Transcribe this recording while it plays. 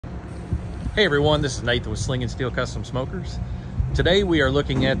Hey everyone, this is Nathan with Sling'N'Steel Custom Smokers. Today we are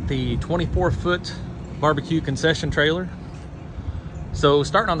looking at the 24-foot barbecue concession trailer. So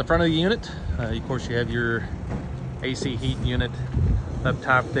starting on the front of the unit, of course you have your AC heat unit up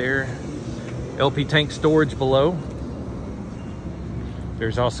top there, LP tank storage below.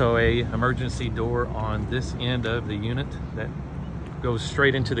 There's also a emergency door on this end of the unit that goes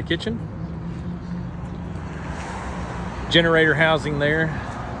straight into the kitchen. Generator housing there,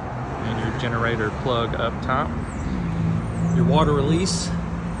 and your generator plug up top. Your water release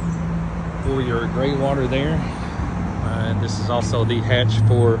for your gray water there. And this is also the hatch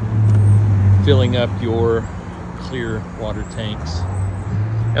for filling up your clear water tanks.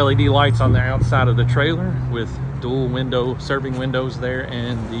 LED lights on the outside of the trailer with dual window serving windows there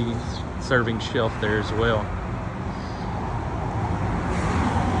and the serving shelf there as well.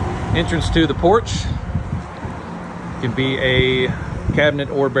 Entrance to the porch can be a cabinet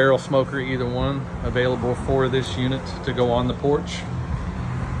or barrel smoker, either one available for this unit to go on the porch.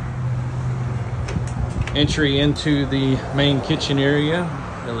 Entry into the main kitchen area,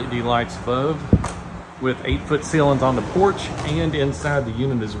 LED lights above with 8-foot ceilings on the porch and inside the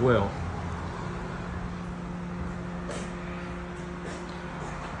unit as well.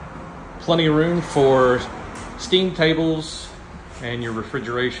 Plenty of room for steam tables and your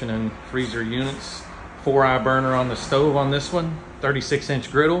refrigeration and freezer units. 4-eye burner on the stove on this one,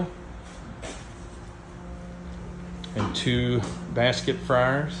 36-inch griddle, and 2 basket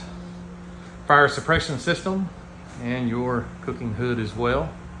fryers. Fire suppression system and your cooking hood as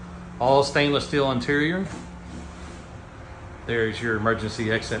well. All stainless steel interior. There's your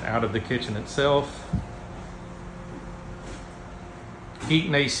emergency exit out of the kitchen itself. Heat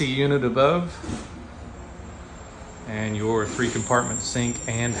and AC unit above. And your 3-compartment sink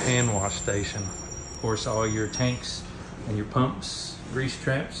and hand wash station. Of course, all your tanks and your pumps, grease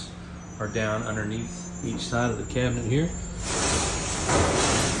traps are down underneath each side of the cabinet here.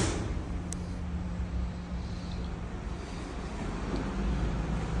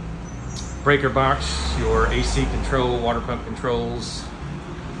 Breaker box, your AC control, water pump controls,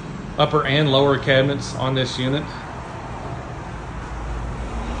 upper and lower cabinets on this unit.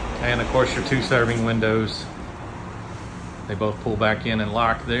 And of course your 2 serving windows. They both pull back in and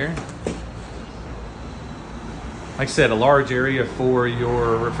lock there. Like I said, a large area for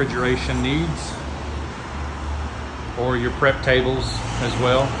your refrigeration needs or your prep tables as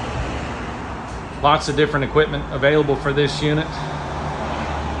well. Lots of different equipment available for this unit.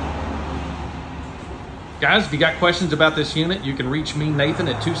 Guys, if you got questions about this unit, you can reach me, Nathan,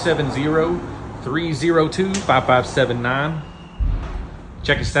 at 270-302-5579.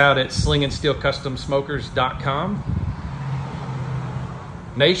 Check us out at slingandsteelcustomsmokers.com.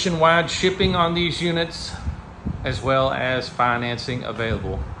 Nationwide shipping on these units, as well as financing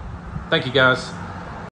available. Thank you, guys.